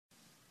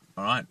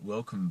All right,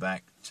 welcome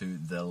back to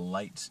the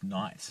late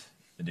night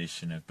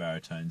edition of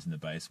Baritones in the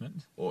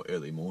Basement. Or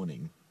early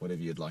morning,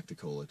 whatever you'd like to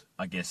call it.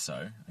 I guess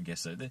so.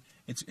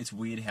 It's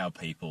weird how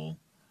people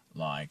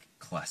like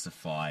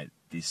classify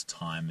this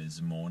time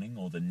as morning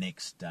or the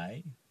next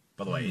day.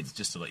 By the way, it's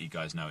just to let you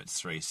guys know it's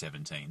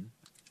 3:17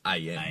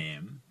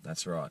 a.m.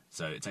 That's right.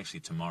 So it's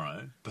actually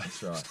tomorrow. But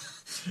That's right.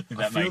 if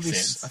that makes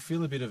sense. I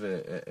feel a bit of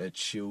a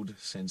chilled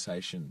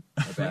sensation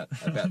about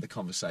the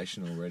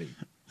conversation already.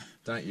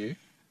 Don't you?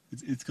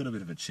 It's got a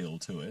bit of a chill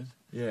to it.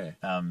 Yeah.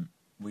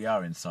 We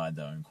are inside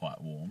though and quite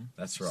warm.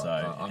 That's right.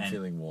 So, I'm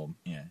feeling warm.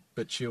 Yeah.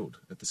 But chilled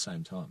at the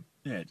same time.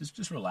 Yeah,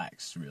 just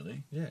relaxed,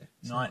 really. Yeah.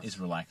 Night is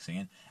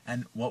relaxing.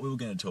 And what we were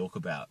going to talk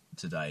about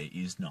today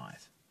is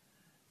night.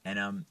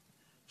 And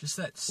just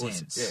that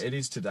sense. Yeah, it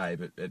is today,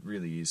 but it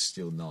really is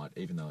still night,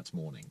 even though it's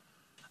morning.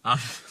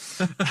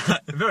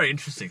 Very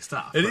interesting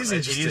stuff. It is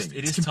interesting.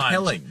 It is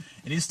compelling.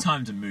 It is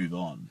time to move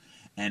on.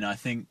 And I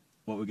think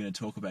what we're going to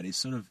talk about is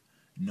sort of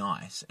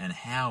night and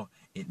how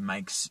it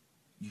makes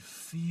you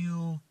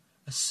feel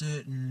a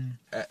certain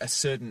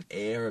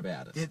air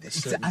about it.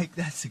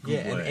 That's a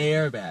good word. An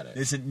air about it.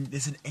 There's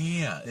an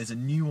air. There's a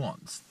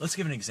nuance. Let's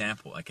give an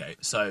example. Okay,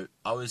 so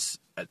I was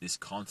at this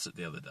concert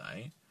the other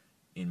day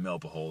in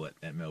Melbourne Hall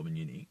at Melbourne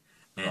Uni,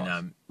 and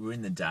Right. we were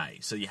in the day,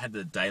 so you had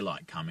the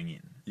daylight coming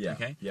in. Yeah,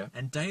 Okay. yeah.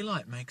 And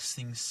daylight makes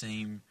things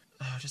seem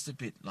just a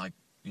bit like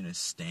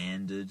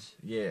standard.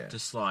 Yeah.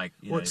 Just like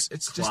It's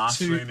just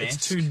classroom-esque.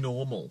 it's too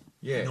normal.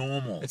 Yeah.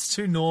 Normal. It's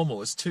too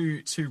normal. It's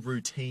too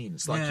routine.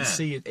 It's like Yeah. you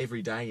see it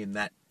every day in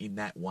that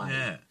way.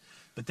 Yeah.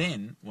 But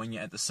then when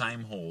you're at the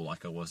same hall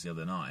like I was the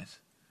other night,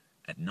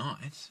 at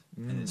night,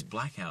 and it's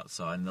black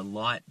outside, and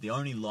the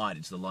only light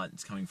is the light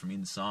that's coming from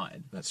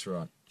inside, That's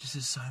right. just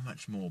is so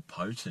much more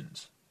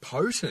potent.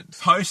 Potent.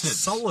 Potent.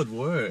 Solid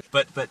word.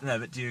 But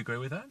do you agree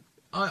with that?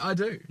 I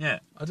do. Yeah.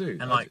 I do.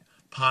 And like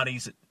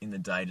parties in the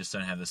day just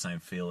don't have the same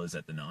feel as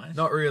at the night.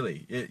 Not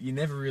really. You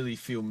never really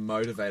feel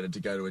motivated to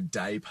go to a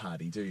day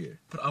party, do you?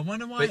 But I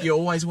wonder why. But you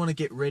always want to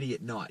get ready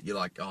at night. You're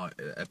like, oh,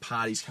 a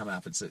party's coming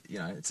up. It's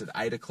at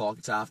 8 o'clock.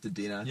 It's after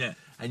dinner. Yeah.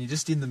 And you're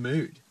just in the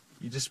mood.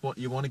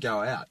 You want to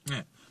go out.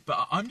 Yeah.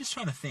 But I'm just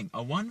trying to think.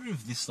 I wonder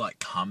if this like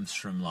comes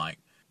from like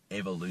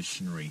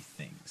evolutionary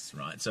things,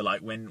 right? So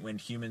like when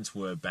humans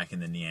were back in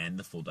the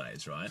Neanderthal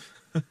days, right?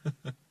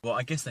 Well,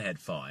 I guess they had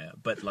fire,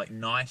 but like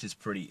night is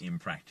pretty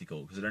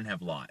impractical because they don't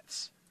have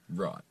lights.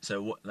 Right.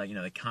 So what, like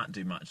they can't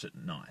do much at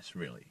night,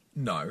 really.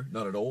 No,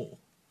 not at all.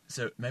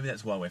 So maybe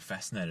that's why we're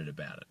fascinated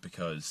about it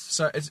because.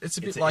 So it's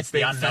a bit It's like the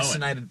being unknown.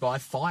 fascinated by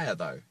fire,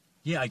 though.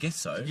 Yeah, I guess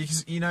so.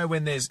 Because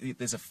when there's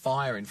a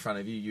fire in front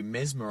of you, you're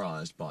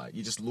mesmerised by it.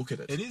 You just look at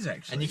it. It is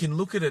actually, And you can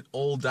look at it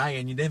all day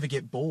and you never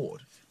get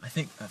bored. I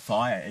think a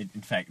fire.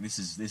 In fact, this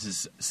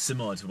is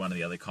similar to one of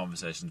the other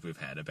conversations we've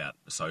had about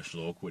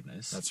social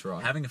awkwardness. That's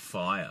right. Having a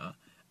fire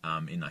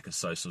in like a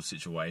social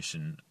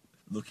situation,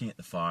 looking at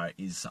the fire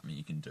is something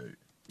you can do.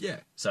 Yeah.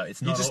 So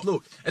it's You not. just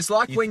look. It's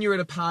like when you're at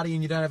a party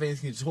and you don't have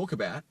anything to talk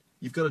about.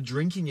 You've got a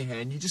drink in your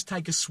hand. You just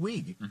take a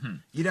swig. Mm-hmm.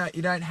 You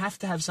don't have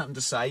to have something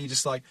to say. You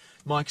just like,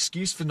 my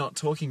excuse for not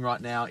talking right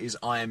now is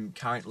I am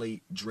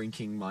currently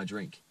drinking my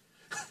drink.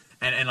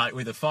 And like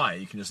with a fire,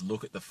 you can just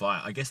look at the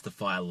fire. I guess the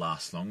fire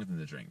lasts longer than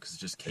the drink because it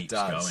just keeps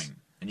does. going.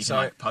 And you So-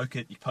 can like poke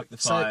it. You poke the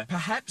So fire.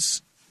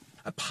 perhaps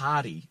a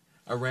party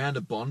around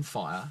a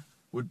bonfire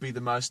would be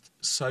the most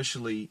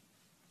socially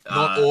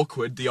not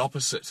awkward, the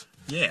opposite.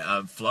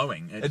 Yeah,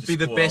 flowing. It'd be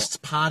the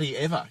best party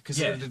ever because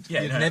you'd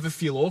never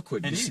feel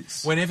awkward. It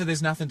is. Whenever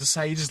there's nothing to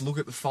say, you just look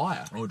at the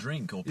fire. Or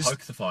drink, or Just- poke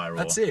the fire.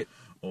 That's it.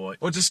 Or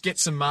just get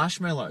some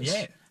marshmallows.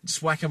 Yeah.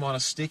 Just whack them on a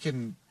stick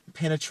and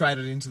penetrate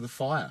it into the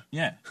fire.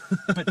 yeah.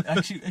 But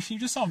actually,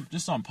 just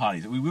on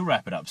parties, we will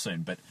wrap it up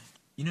soon. But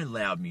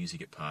loud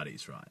music at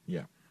parties, right?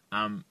 Yeah.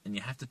 And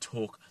you have to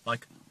talk.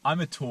 Like I'm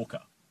a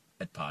talker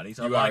at parties.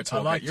 You are a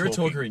talker. You're a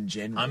talking. talker in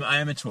general. I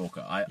am a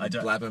talker. I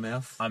don't.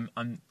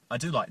 Blabbermouth. I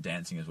do like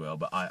dancing as well,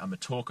 but I'm a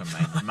talker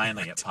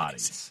mainly at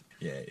parties.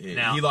 Yeah.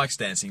 Now- He likes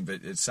dancing,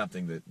 but it's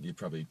something that you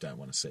probably don't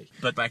want to see.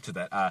 But back to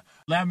that.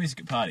 Loud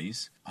music at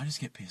parties, I just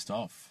get pissed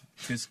off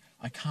because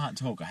I can't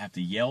talk. I have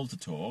to yell to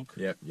talk.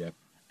 Yep.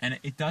 And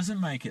it doesn't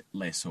make it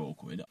less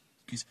awkward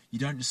because you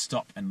don't just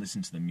stop and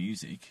listen to the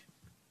music.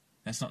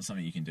 That's not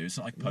something you can do. It's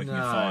not like poking a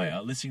No.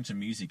 fire. Listening to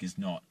music is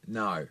not,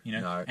 No.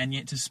 No. and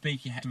yet to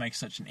speak you have to make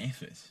such an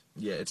effort.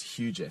 Yeah, it's a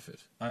huge effort.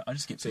 I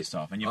just get pissed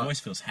off, and your voice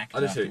feels hacked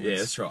I do too. afterwards. Yeah,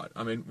 that's right.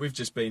 I mean, we've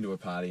just been to a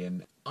party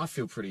and I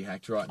feel pretty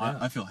hacked right now.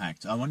 I feel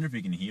hacked. I wonder if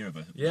you can hear of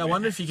it. I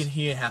wonder if you can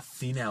hear how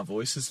thin our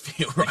voices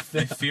feel right They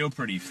now. feel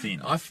pretty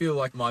thin. I feel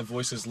like my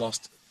voice has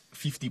lost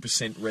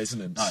 50%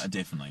 resonance.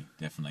 Definitely.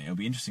 It'll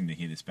be interesting to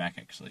hear this back,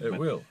 actually. It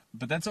will.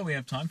 But that's all we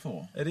have time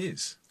for. It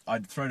is.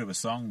 I'd throw to a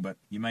song, but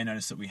you may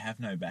notice that we have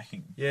no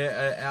backing.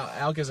 Yeah,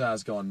 our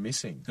Alcazar's gone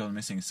missing. Gone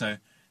missing. So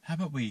how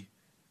about we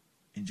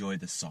enjoy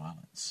the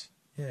silence?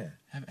 Yeah.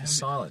 Have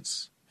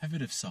Silence. Have a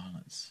bit of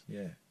silence.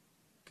 Yeah.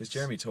 Because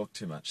Jeremy talked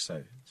too much,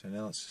 so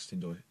now let's just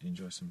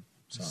enjoy some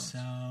The silence.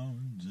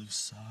 sound of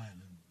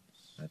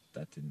silence.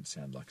 That didn't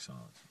sound like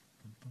silence.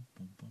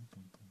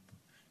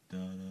 Da,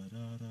 da,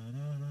 da, da,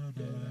 da,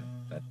 da, da.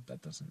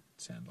 doesn't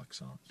sound like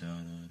silence. Da, da,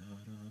 da,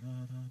 da,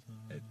 da,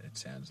 da, da. It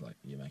sounds like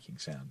you're making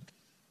sound.